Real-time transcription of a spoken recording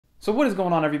So what is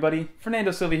going on, everybody?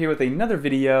 Fernando Silva here with another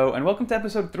video, and welcome to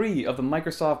episode 3 of the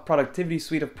Microsoft Productivity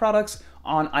Suite of products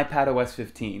on iPadOS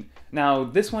 15. Now,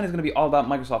 this one is going to be all about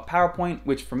Microsoft PowerPoint,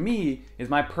 which for me is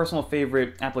my personal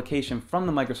favorite application from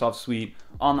the Microsoft Suite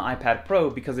on the iPad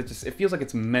Pro because it feels like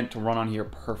it's meant to run on here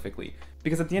perfectly.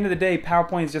 Because at the end of the day,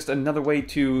 PowerPoint is just another way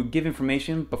to give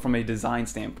information, but from a design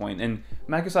standpoint. And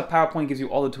Microsoft PowerPoint gives you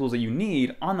all the tools that you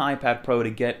need on the iPad Pro to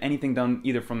get anything done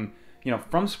either from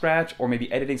scratch or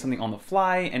maybe editing something on the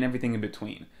fly and everything in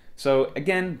between. So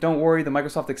again, don't worry, the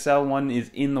Microsoft Excel one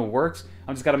is in the works.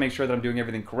 I've just got to make sure that I'm doing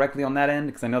everything correctly on that end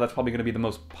because I know that's probably going to be the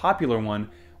most popular one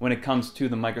when it comes to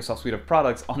the Microsoft Suite of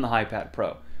products on the iPad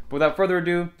Pro. But without further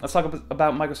ado, let's talk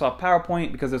about Microsoft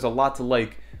PowerPoint because there's a lot to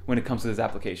like when it comes to this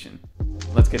application.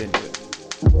 Let's get into it.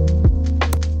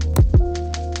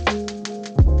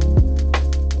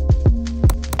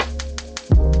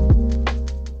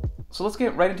 So let's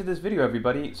get right into this video,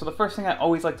 everybody. So the first thing I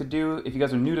always like to do, if you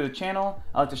guys are new to the channel,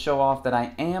 I like to show off that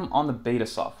I am on the beta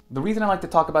software. The reason I like to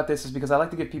talk about this is because I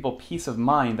like to give people peace of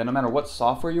mind that no matter what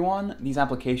software you're on, these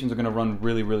applications are going to run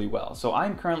really, really well. So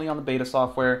I'm currently on the beta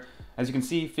software. As you can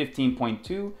see,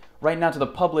 15.2. Right now to the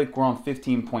public, we're on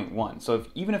 15.1. So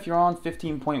even if you're on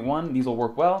 15.1, these will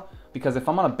work well, because if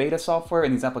I'm on a beta software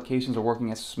and these applications are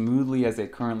working as smoothly as they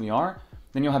currently are,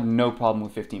 then you'll have no problem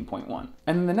with 15.1.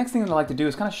 And then the next thing that I like to do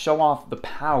is kind of show off the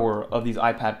power of these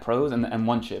iPad Pros and the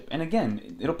M1 chip. And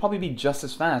again, it'll probably be just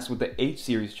as fast with the H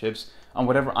series chips on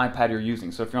whatever iPad you're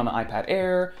using. So if you're on the iPad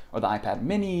Air or the iPad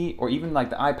Mini or even like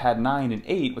the iPad 9 and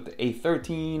 8 with the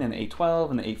A13 and the A12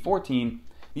 and the A14,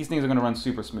 these things are going to run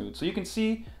super smooth. So you can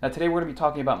see that today we're going to be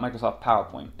talking about Microsoft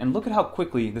PowerPoint. And look at how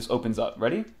quickly this opens up.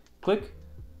 Ready? Click.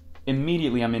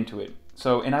 Immediately I'm into it.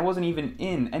 So, and I wasn't even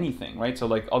in anything, right? So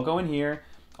like I'll go in here,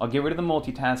 I'll get rid of the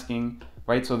multitasking,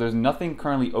 right? So there's nothing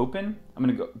currently open. I'm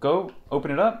gonna go open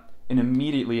it up, and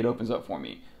immediately it opens up for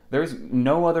me. There's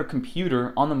no other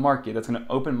computer on the market that's gonna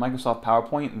open Microsoft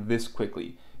PowerPoint this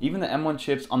quickly. Even the M1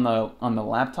 chips on the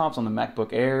laptops, on the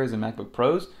MacBook Airs and MacBook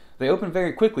Pros, they open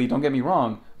very quickly, don't get me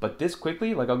wrong, but this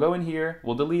quickly, like I'll go in here,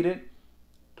 we'll delete it,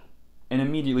 and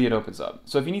immediately it opens up.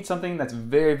 So if you need something that's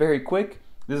very, very quick,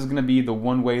 this is going to be the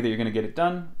one way that you're going to get it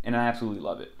done, and I absolutely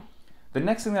love it. The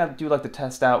next thing that I do like to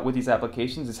test out with these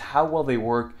applications is how well they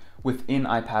work within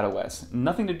iPadOS.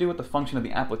 Nothing to do with the function of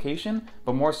the application,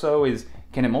 but more so is,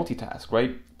 can it multitask,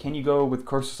 right? Can you go with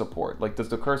cursor support? Like, does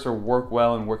the cursor work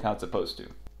well and work how it's supposed to?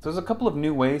 So there's a couple of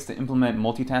new ways to implement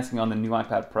multitasking on the new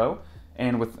iPad Pro,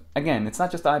 and again, it's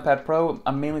not just the iPad Pro,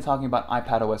 I'm mainly talking about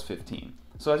iPadOS 15.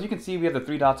 So as you can see, we have the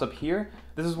 3 dots up here.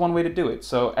 This is one way to do it.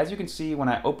 So as you can see, when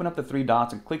I open up the 3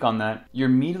 dots and click on that, you're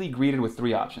immediately greeted with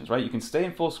 3 options, right? You can stay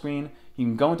in full screen, you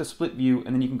can go into split view,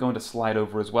 and then you can go into slide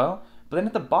over as well. But then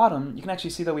at the bottom, you can actually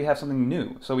see that we have something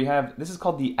new. So this is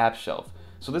called the app shelf.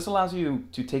 So this allows you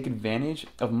to take advantage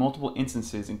of multiple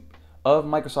instances of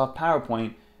Microsoft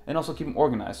PowerPoint and also keep them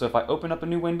organized. So if I open up a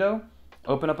new window,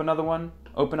 open up another one,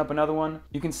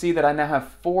 you can see that I now have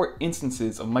 4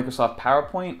 instances of Microsoft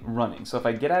PowerPoint running. So if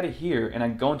I get out of here and I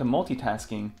go into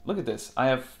multitasking, look at this. I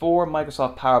have 4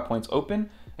 Microsoft PowerPoints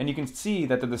open, and you can see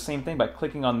that they're the same thing by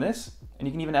clicking on this, and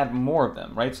you can even add more of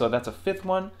them, right? So that's a 5th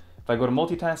one. If I go to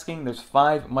multitasking, there's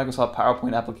 5 Microsoft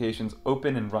PowerPoint applications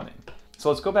open and running. So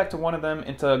let's go back to one of them,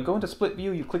 and to go into split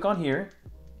view, you click on here,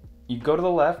 you go to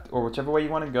the left, or whichever way you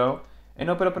want to go, and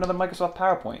open up another Microsoft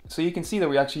PowerPoint. So you can see that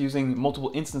we're actually using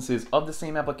multiple instances of the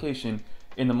same application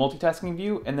in the multitasking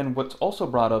view. And then what's also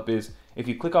brought up is if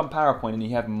you click on PowerPoint and you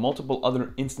have multiple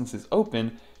other instances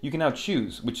open, you can now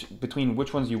choose between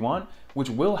which ones you want, which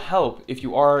will help if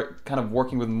you are kind of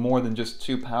working with more than just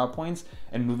 2 PowerPoints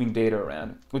and moving data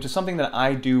around, which is something that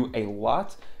I do a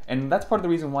lot. And that's part of the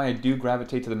reason why I do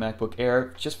gravitate to the MacBook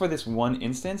Air just for this one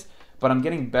instance, but I'm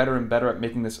getting better and better at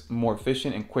making this more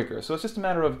efficient and quicker. So it's just a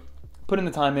matter of putting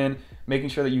the time in, making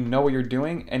sure that you know what you're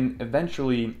doing, and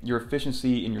eventually your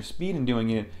efficiency and your speed in doing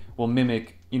it will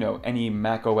mimic, any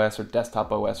Mac OS or desktop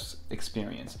OS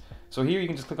experience. So here you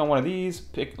can just click on one of these,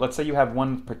 let's say you have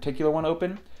one particular one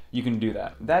open, you can do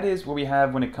that. That is what we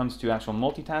have when it comes to actual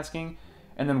multitasking.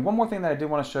 And then one more thing that I did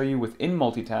want to show you within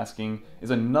multitasking is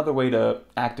another way to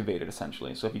activate it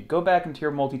essentially. So if you go back into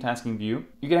your multitasking view,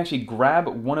 you can actually grab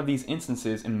one of these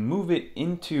instances and move it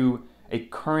into a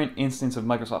current instance of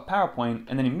Microsoft PowerPoint,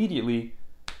 and then immediately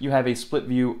you have a split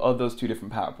view of those 2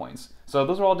 different PowerPoints. So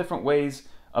those are all different ways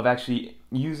of actually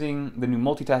using the new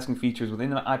multitasking features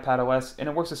within the iPadOS, and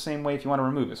it works the same way if you want to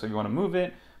remove it. So if you want to move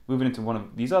it into one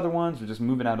of these other ones, or just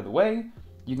move it out of the way,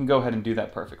 you can go ahead and do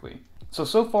that perfectly.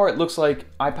 So far it looks like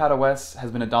iPadOS has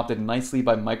been adopted nicely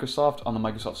by Microsoft on the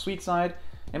Microsoft Suite side,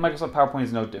 and Microsoft PowerPoint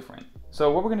is no different. So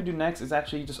what we're going to do next is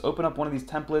actually just open up one of these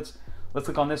templates. Let's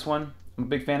click on this one. I'm a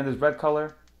big fan of this red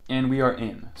color, and we are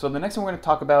in. So the next one we're going to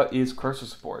talk about is cursor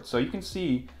support. So you can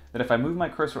see that if I move my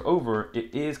cursor over,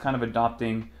 it is kind of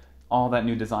adopting all that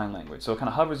new design language. So it kind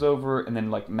of hovers over and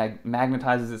then like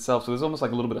magnetizes itself. So there's almost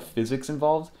like a little bit of physics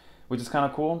involved, which is kind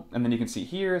of cool. And then you can see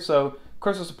here, so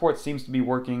cursor support seems to be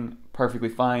working perfectly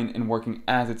fine and working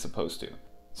as it's supposed to.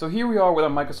 So here we are with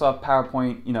our Microsoft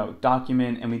PowerPoint,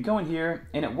 document, and we go in here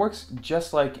and it works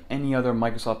just like any other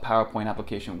Microsoft PowerPoint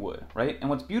application would, right? And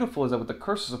what's beautiful is that with the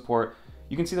cursor support,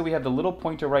 you can see that we have the little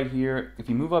pointer right here. If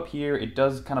you move up here, it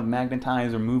does kind of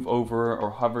magnetize or move over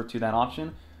or hover to that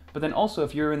option. But then also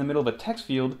if you're in the middle of a text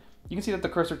field, you can see that the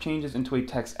cursor changes into a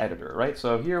text editor, right?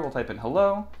 So here we'll type in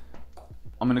hello.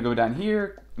 I'm gonna go down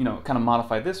here, kind of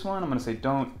modify this one. I'm gonna say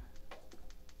don't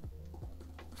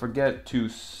forget to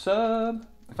sub,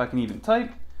 if I can even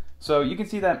type. So you can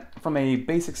see that from a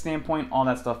basic standpoint, all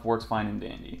that stuff works fine and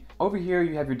dandy. Over here,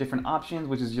 you have your different options,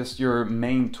 which is just your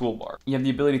main toolbar. You have the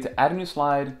ability to add a new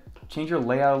slide, change your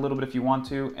layout a little bit if you want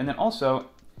to, and then also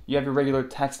you have your regular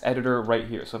text editor right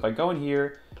here. So if I go in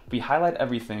here, we highlight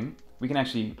everything, we can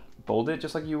actually bold it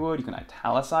just like you would. You can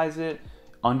italicize it,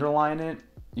 underline it.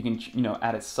 You can,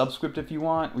 add a subscript if you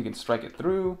want. We can strike it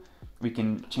through. We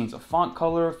can change the font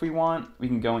color if we want. We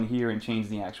can go in here and change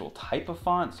the actual type of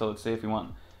font. So let's say if we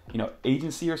want,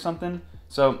 agency or something.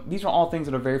 So these are all things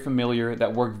that are very familiar,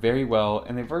 that work very well,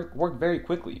 and they work very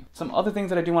quickly. Some other things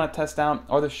that I do want to test out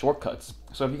are the shortcuts.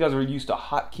 So if you guys are used to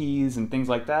hotkeys and things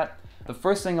like that, the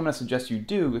first thing I'm going to suggest you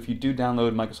do if you do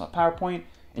download Microsoft PowerPoint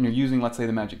and you're using, let's say,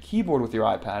 the Magic Keyboard with your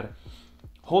iPad,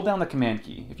 hold down the Command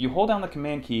key. If you hold down the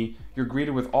Command key, you're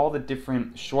greeted with all the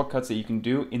different shortcuts that you can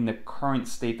do in the current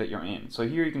state that you're in. So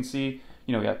here you can see,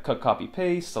 we have cut, copy,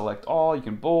 paste, select all, you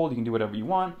can bold, you can do whatever you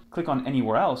want. Click on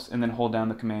anywhere else and then hold down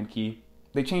the Command key.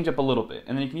 They change up a little bit.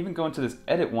 And then you can even go into this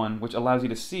edit one, which allows you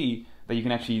to see that you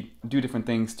can actually do different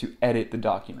things to edit the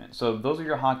document. So those are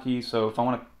your hotkeys. So if I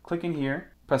want to click in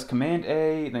here, press Command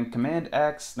A, then Command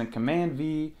X, then Command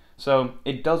V. So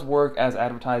it does work as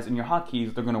advertised, and your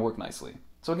hotkeys, they're going to work nicely.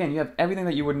 So again, you have everything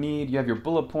that you would need. You have your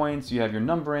bullet points, you have your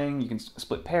numbering, you can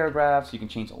split paragraphs, you can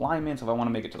change alignments. If I want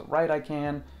to make it to the right, I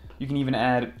can. You can even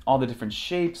add all the different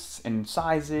shapes and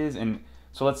sizes. And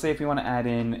so let's say if we want to add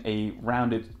in a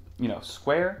rounded,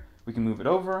 square, we can move it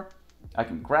over. I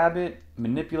can grab it,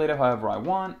 manipulate it however I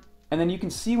want. And then you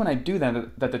can see when I do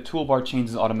that, that the toolbar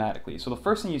changes automatically. So the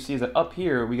first thing you see is that up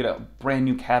here, we get a brand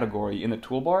new category in the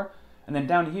toolbar. And then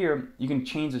down here, you can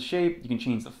change the shape, you can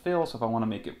change the fill. So if I want to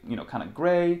make it, kind of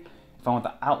gray, if I want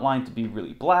the outline to be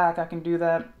really black, I can do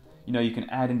that. You can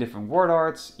add in different word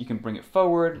arts, you can bring it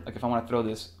forward. Like if I want to throw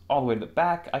this all the way to the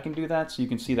back, I can do that. So you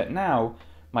can see that now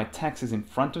my text is in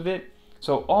front of it.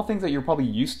 So all things that you're probably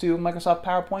used to in Microsoft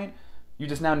PowerPoint, you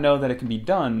just now know that it can be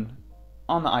done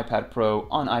on the iPad Pro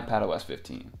on iPadOS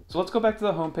 15. So let's go back to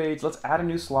the home page. Let's add a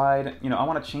new slide. I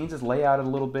want to change this layout a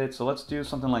little bit. So let's do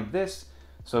something like this.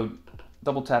 So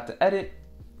double tap to edit.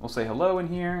 We'll say hello in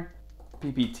here.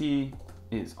 PPT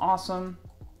is awesome.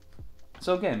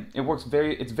 So again,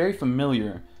 it's very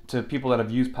familiar to people that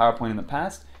have used PowerPoint in the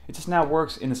past. It just now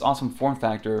works in this awesome form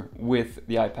factor with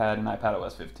the iPad and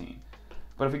iPadOS 15.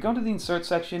 But if we go to the insert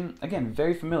section, again,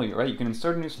 very familiar, right? You can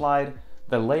insert a new slide.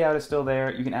 The layout is still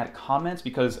there. You can add comments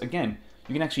because, again,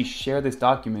 you can actually share this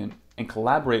document and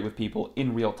collaborate with people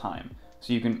in real time.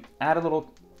 So you can add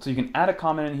a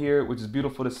comment in here, which is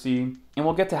beautiful to see. And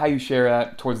we'll get to how you share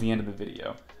that towards the end of the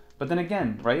video. But then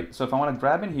again, right? So if I want to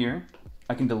grab in here,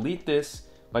 I can delete this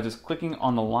by just clicking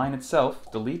on the line itself,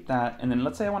 delete that, and then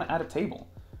let's say I want to add a table,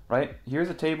 right? Here's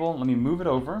a table, let me move it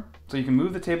over. So you can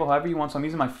move the table however you want. So I'm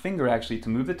using my finger actually to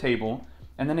move the table.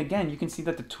 And then again, you can see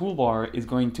that the toolbar is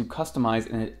going to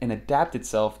customize and adapt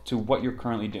itself to what you're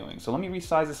currently doing. So let me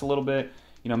resize this a little bit,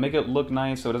 make it look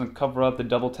nice so it doesn't cover up the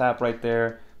double tap right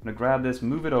there. I'm gonna grab this,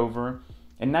 move it over,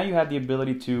 and now you have the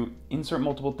ability to insert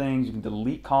multiple things. You can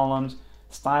delete columns,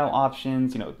 style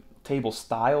options, table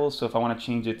styles. So if I want to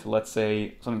change it to, let's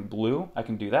say, something blue, I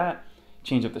can do that.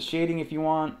 Change up the shading if you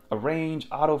want, arrange,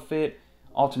 auto fit,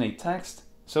 alternate text.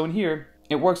 So in here,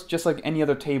 it works just like any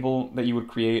other table that you would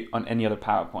create on any other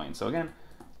PowerPoint. So again,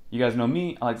 you guys know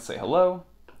me, I like to say hello,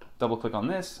 double click on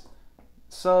this,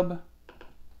 sub,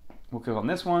 we'll click on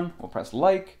this one, we'll press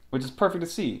like, which is perfect to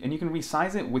see. And you can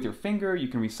resize it with your finger, you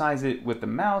can resize it with the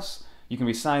mouse, you can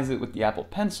resize it with the Apple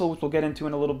Pencil, which we'll get into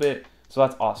in a little bit. So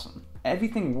that's awesome.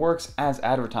 Everything works as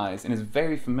advertised and is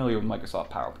very familiar with Microsoft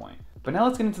PowerPoint. But now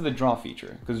let's get into the draw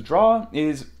feature, because draw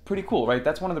is pretty cool, right?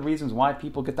 That's one of the reasons why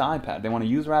people get the iPad. They want to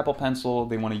use their Apple Pencil,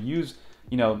 they want to use,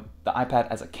 the iPad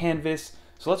as a canvas.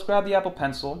 So let's grab the Apple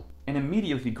Pencil, and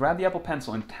immediately if you grab the Apple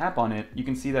Pencil and tap on it, you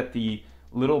can see that the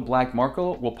little black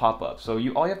marker will pop up. So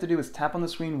all you have to do is tap on the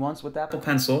screen once with the Apple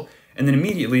Pencil, and then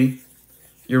immediately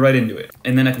you're right into it.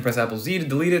 And then I can press Apple Z to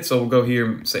delete it, so we'll go here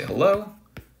and say hello,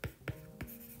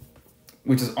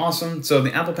 which is awesome. So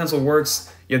the Apple Pencil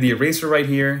works. You have the eraser right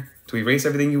here to erase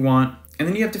everything you want. And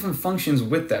then you have different functions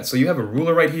with that. So you have a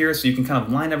ruler right here, so you can kind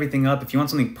of line everything up. If you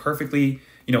want something perfectly,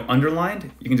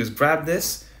 underlined, you can just grab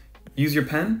this, use your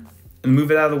pen, and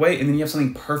move it out of the way, and then you have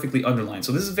something perfectly underlined.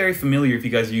 So this is very familiar if you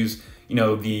guys use,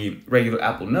 the regular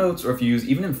Apple Notes, or if you use,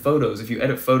 even in Photos, if you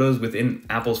edit photos within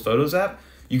Apple's Photos app,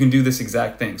 you can do this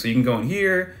exact thing. So you can go in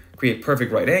here, create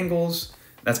perfect right angles.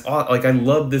 That's all, like, I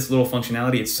love this little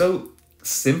functionality. It's so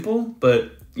simple,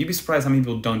 but you'd be surprised how many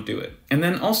people don't do it. And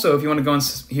then also, if you want to go in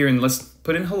here and let's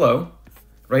put in hello,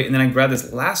 right? And then I grab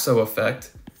this lasso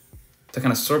effect to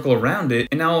kind of circle around it.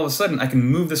 And now all of a sudden I can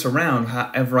move this around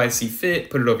however I see fit,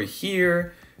 put it over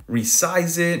here,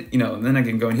 resize it, and then I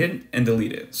can go and hit and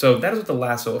delete it. So that is what the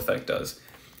lasso effect does.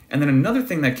 And then another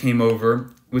thing that came over,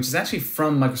 which is actually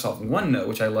from Microsoft OneNote,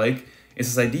 which I like,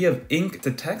 is this idea of ink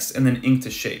to text and then ink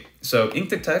to shape. So ink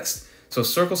to text, so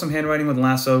circle some handwriting with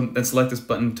lasso, then select this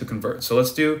button to convert. So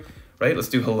let's do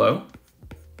hello.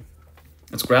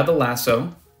 Let's grab the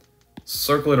lasso,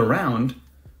 circle it around,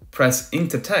 press ink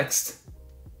to text.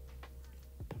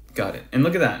 Got it. And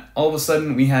look at that. All of a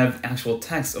sudden we have actual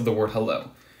text of the word hello.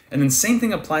 And then same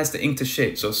thing applies to ink to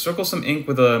shape. So circle some ink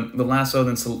with the lasso,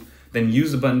 then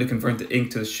use the button to convert the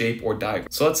ink to the shape or diagram.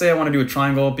 So let's say I want to do a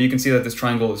triangle, but you can see that this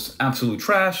triangle is absolute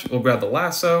trash. We'll grab the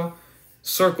lasso,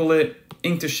 circle it,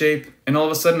 ink to shape, and all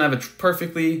of a sudden I have a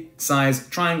perfectly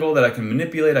sized triangle that I can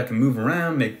manipulate, I can move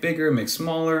around, make bigger, make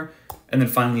smaller, and then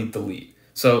finally delete.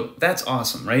 So that's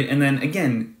awesome, right? And then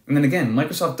again,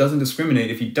 Microsoft doesn't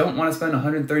discriminate. If you don't want to spend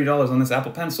 $130 on this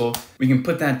Apple Pencil, we can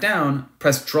put that down,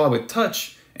 press draw with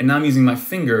touch, and now I'm using my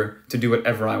finger to do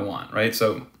whatever I want, right?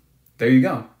 So there you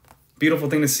go. Beautiful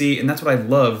thing to see, and that's what I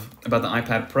love about the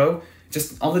iPad Pro,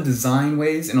 just all the design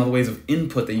ways and all the ways of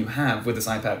input that you have with this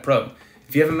iPad Pro.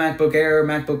 If you have a MacBook Air or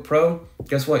MacBook Pro,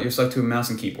 guess what? You're stuck to a mouse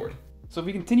and keyboard. So if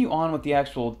we continue on with the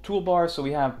actual toolbar, so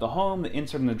we have the home, the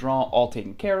insert, and the draw all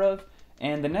taken care of,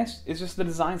 and the next is just the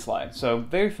design slide. So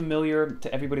very familiar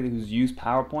to everybody who's used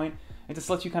PowerPoint. It just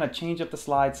lets you kind of change up the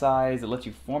slide size, it lets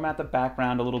you format the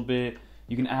background a little bit,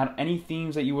 you can add any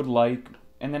themes that you would like,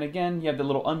 and then again, you have the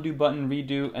little undo button,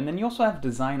 redo, and then you also have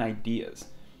design ideas.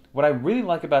 What I really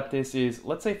like about this is,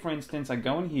 let's say for instance, I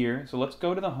go in here, so let's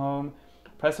go to the home,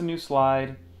 press a new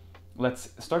slide, let's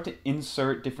start to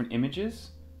insert different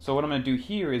images. So what I'm gonna do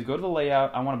here is go to the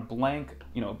layout, I want a blank,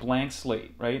 blank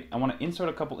slate, right? I wanna insert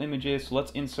a couple images, so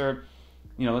let's insert,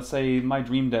 let's say my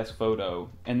dream desk photo,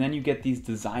 and then you get these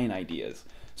design ideas.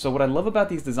 So what I love about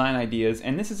these design ideas,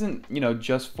 and this isn't,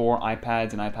 just for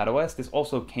iPads and iPadOS, this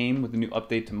also came with a new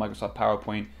update to Microsoft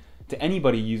PowerPoint to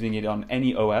anybody using it on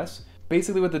any OS.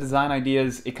 Basically with the design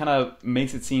ideas, it kind of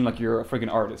makes it seem like you're a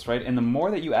friggin' artist, right? And the more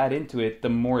that you add into it, the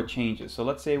more it changes. So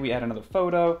let's say we add another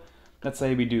photo, let's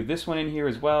say we do this one in here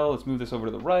as well, let's move this over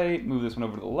to the right, move this one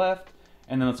over to the left,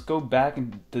 and then let's go back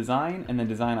and design, and then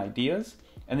design ideas.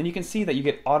 And then you can see that you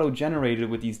get auto-generated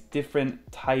with these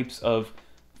different types of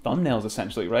thumbnails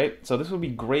essentially, right? So this would be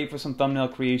great for some thumbnail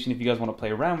creation if you guys want to play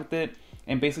around with it,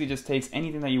 and basically just takes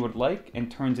anything that you would like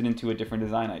and turns it into a different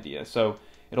design idea. So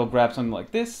it'll grab something like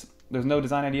this. There's no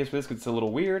design ideas for this because it's a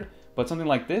little weird, but something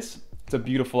like this, it's a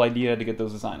beautiful idea to get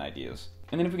those design ideas.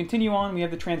 And then if we continue on, we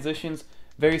have the transitions.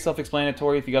 Very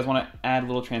self-explanatory. If you guys want to add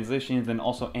little transitions and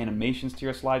also animations to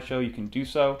your slideshow, you can do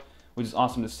so, which is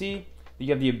awesome to see. You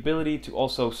have the ability to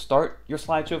also start your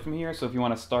slideshow from here. So if you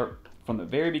want to start from the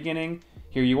very beginning,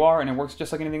 here you are, and it works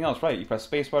just like anything else, right? You press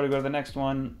spacebar to go to the next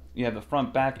one. You have the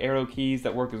front, back arrow keys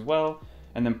that work as well,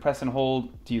 and then press and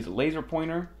hold to use a laser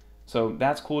pointer. So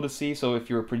that's cool to see. So if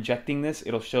you're projecting this,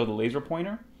 it'll show the laser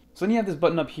pointer. So then you have this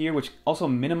button up here, which also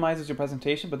minimizes your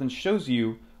presentation, but then shows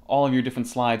you all of your different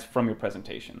slides from your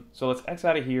presentation. So let's X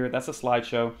out of here. That's a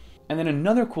slideshow. And then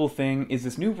another cool thing is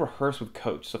this new rehearse with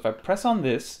coach. So if I press on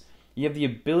this, you have the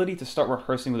ability to start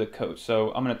rehearsing with a coach.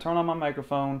 So I'm going to turn on my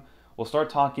microphone. We'll start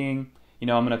talking. I'm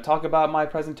going to talk about my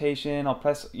presentation. I'll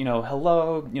press,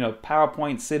 hello,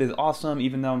 PowerPoint, Sid is awesome,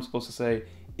 even though I'm supposed to say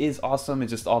is awesome.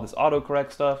 It's just all this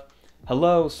autocorrect stuff.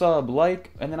 Hello, sub, like,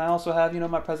 and then I also have,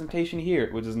 my presentation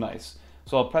here, which is nice.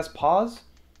 So I'll press pause,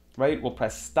 right? We'll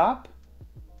press stop.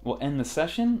 We'll end the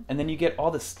session, and then you get all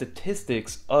the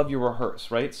statistics of your rehearse,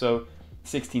 right? So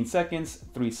 16 seconds,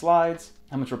 3 slides,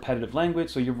 how much repetitive language.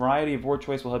 So your variety of word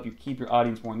choice will help you keep your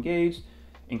audience more engaged.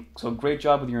 And so great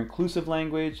job with your inclusive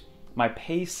language. My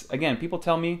pace, again, people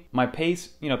tell me my pace,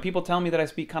 people tell me that I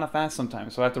speak kind of fast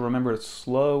sometimes, so I have to remember to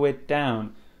slow it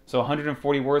down. So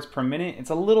 140 words per minute, it's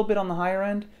a little bit on the higher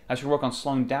end. I should work on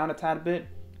slowing down a tad bit,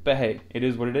 but hey, it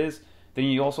is what it is. Then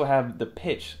you also have the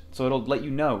pitch, so it'll let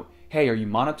you know, hey, are you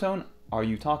monotone? Are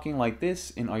you talking like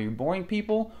this? And are you boring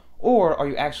people? Or are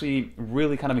you actually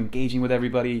really kind of engaging with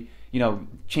everybody,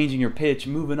 changing your pitch,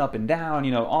 moving up and down,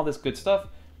 all this good stuff.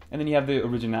 And then you have the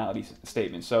originality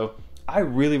statement. So I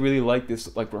really, really like this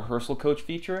rehearsal coach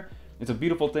feature. It's a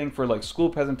beautiful thing for school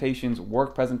presentations,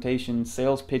 work presentations,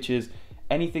 sales pitches,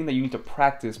 anything that you need to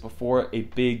practice before a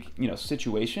big,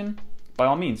 situation. By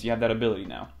all means, you have that ability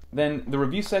now. Then the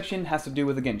review section has to do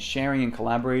with, again, sharing and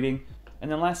collaborating.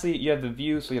 And then lastly, you have the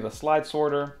view. So you have a slide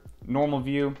sorter, normal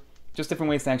view, just different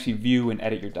ways to actually view and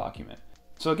edit your document.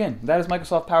 So again, that is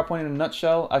Microsoft PowerPoint in a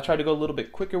nutshell. I tried to go a little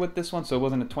bit quicker with this one, so it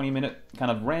wasn't a 20-minute kind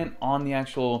of rant on the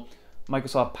actual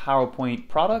Microsoft PowerPoint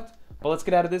product. But let's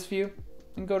get out of this view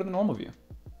and go to the normal view.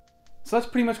 So that's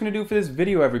pretty much going to do it for this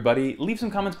video, everybody. Leave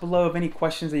some comments below of any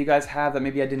questions that you guys have that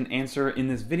maybe I didn't answer in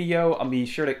this video. I'll be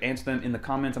sure to answer them in the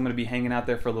comments. I'm going to be hanging out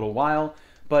there for a little while.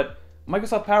 But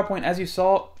Microsoft PowerPoint, as you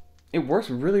saw, it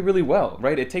works really, really well,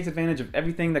 right? It takes advantage of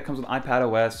everything that comes with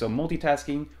iPadOS, so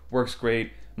multitasking works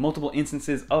great. Multiple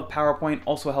instances of PowerPoint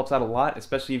also helps out a lot,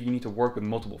 especially if you need to work with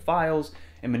multiple files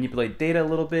and manipulate data a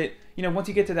little bit. Once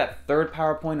you get to that third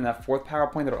PowerPoint and that fourth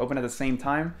PowerPoint that are open at the same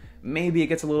time, maybe it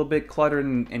gets a little bit cluttered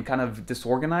and kind of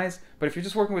disorganized. But if you're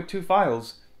just working with two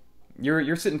files,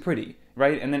 you're sitting pretty,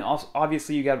 right? And then also,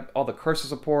 obviously, you got all the cursor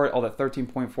support, all that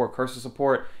 13.4 cursor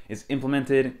support is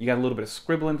implemented. You got a little bit of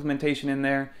scribble implementation in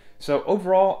there. So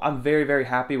overall, I'm very, very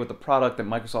happy with the product that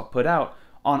Microsoft put out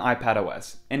on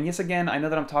iPadOS. And yes, again, I know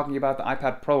that I'm talking about the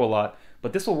iPad Pro a lot,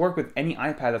 but this will work with any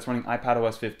iPad that's running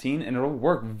iPadOS 15, and it'll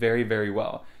work very, very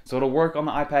well. So it'll work on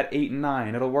the iPad 8 and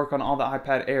 9, it'll work on all the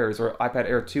iPad Airs or iPad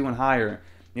Air 2 and higher.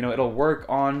 It'll work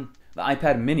on the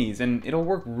iPad minis, and it'll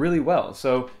work really well.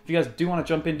 So if you guys do want to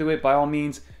jump into it, by all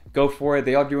means, go for it.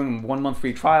 They are doing a 1-month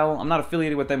free trial. I'm not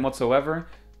affiliated with them whatsoever.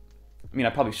 I mean, I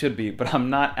probably should be, but I'm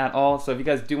not at all. So if you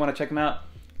guys do want to check them out,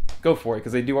 go for it,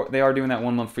 because they are doing that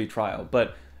 1-month free trial.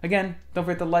 But again, don't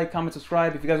forget to like, comment,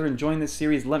 subscribe. If you guys are enjoying this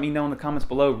series, let me know in the comments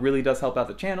below. It really does help out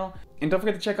the channel. And don't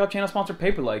forget to check out channel sponsor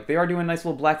Paperlike. They are doing a nice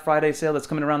little Black Friday sale that's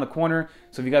coming around the corner.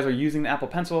 So if you guys are using the Apple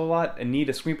Pencil a lot and need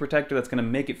a screen protector that's going to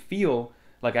make it feel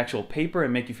like actual paper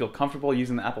and make you feel comfortable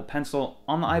using the Apple Pencil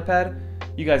on the iPad,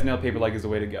 you guys know Paperlike is the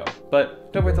way to go.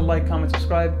 But don't forget to like, comment,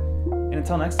 subscribe, and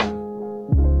until next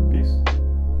time, peace.